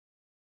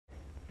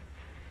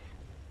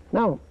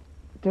Now,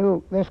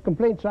 to this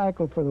complete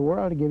cycle for the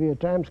world, to give you a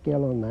time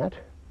scale on that,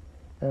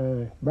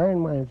 bear in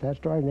mind that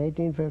started in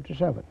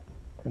 1857.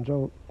 And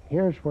so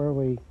here's where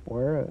we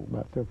were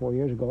about 3 or 4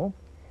 years ago.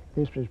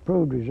 This was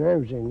proved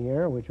reserves in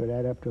here, which would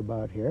add up to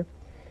about here.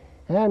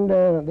 And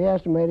the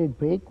estimated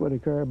peak would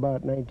occur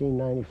about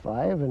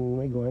 1995, and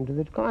we go into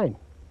the decline.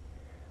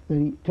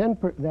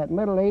 That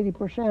middle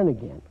 80%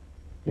 again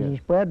is a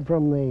spread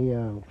from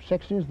the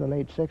 60s, the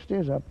late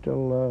 60s, up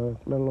till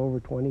a little over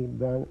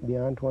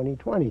beyond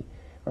 2020,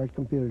 or it's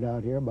computed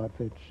out here about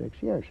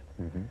 56 years.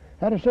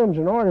 That assumes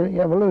an orderly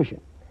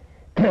evolution.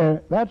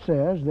 That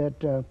says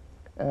that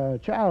a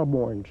child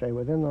born, say,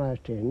 within the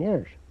last 10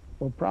 years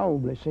will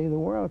probably see the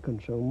world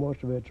consume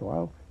most of its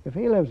oil if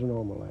he lives a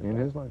normal life. In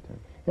his lifetime.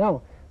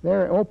 Now,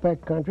 their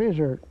OPEC countries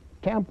are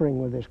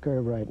tampering with this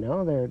curve right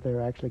now.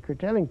 They're actually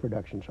curtailing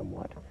production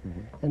somewhat.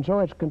 And so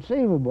it's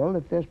conceivable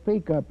that this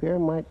peak up here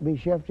might be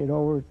shifted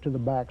over to the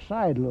back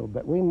side a little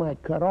bit. We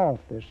might cut off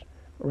this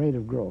rate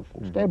of growth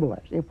and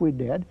stabilize. If we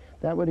did,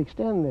 that would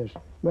extend this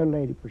middle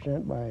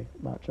 80% by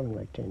about something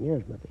like 10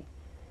 years maybe.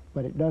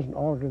 But it doesn't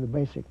alter the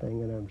basic thing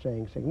that I'm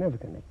saying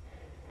significantly.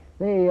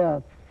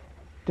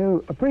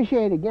 To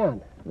appreciate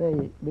again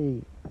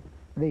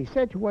the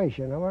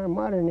situation of our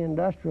modern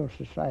industrial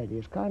society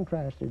is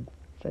contrasted,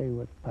 say,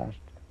 with past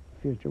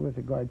future with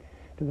regard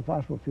to the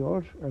fossil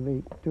fuels, or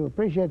to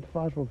appreciate the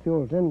fossil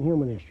fuels in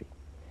human history.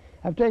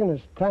 I've taken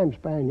this time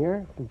span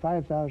here from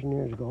 5,000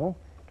 years ago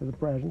to the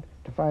present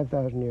to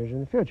 5,000 years in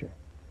the future.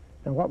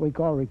 Now, what we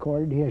call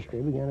recorded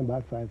history began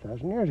about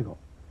 5,000 years ago.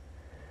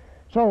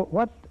 So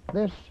what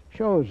this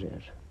shows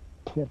is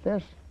that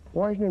this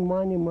Washington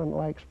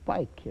Monument-like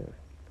spike here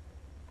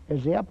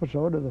is the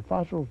episode of the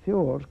fossil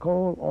fuels,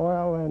 coal,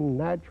 oil, and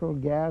natural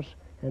gas,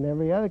 and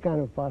every other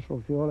kind of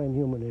fossil fuel in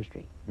human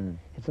history.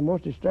 It's the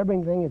most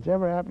disturbing thing that's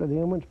ever happened to the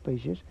human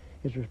species.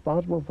 It's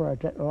responsible for our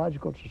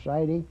technological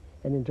society,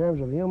 and in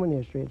terms of human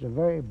history, it's a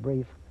very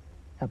brief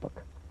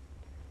epoch.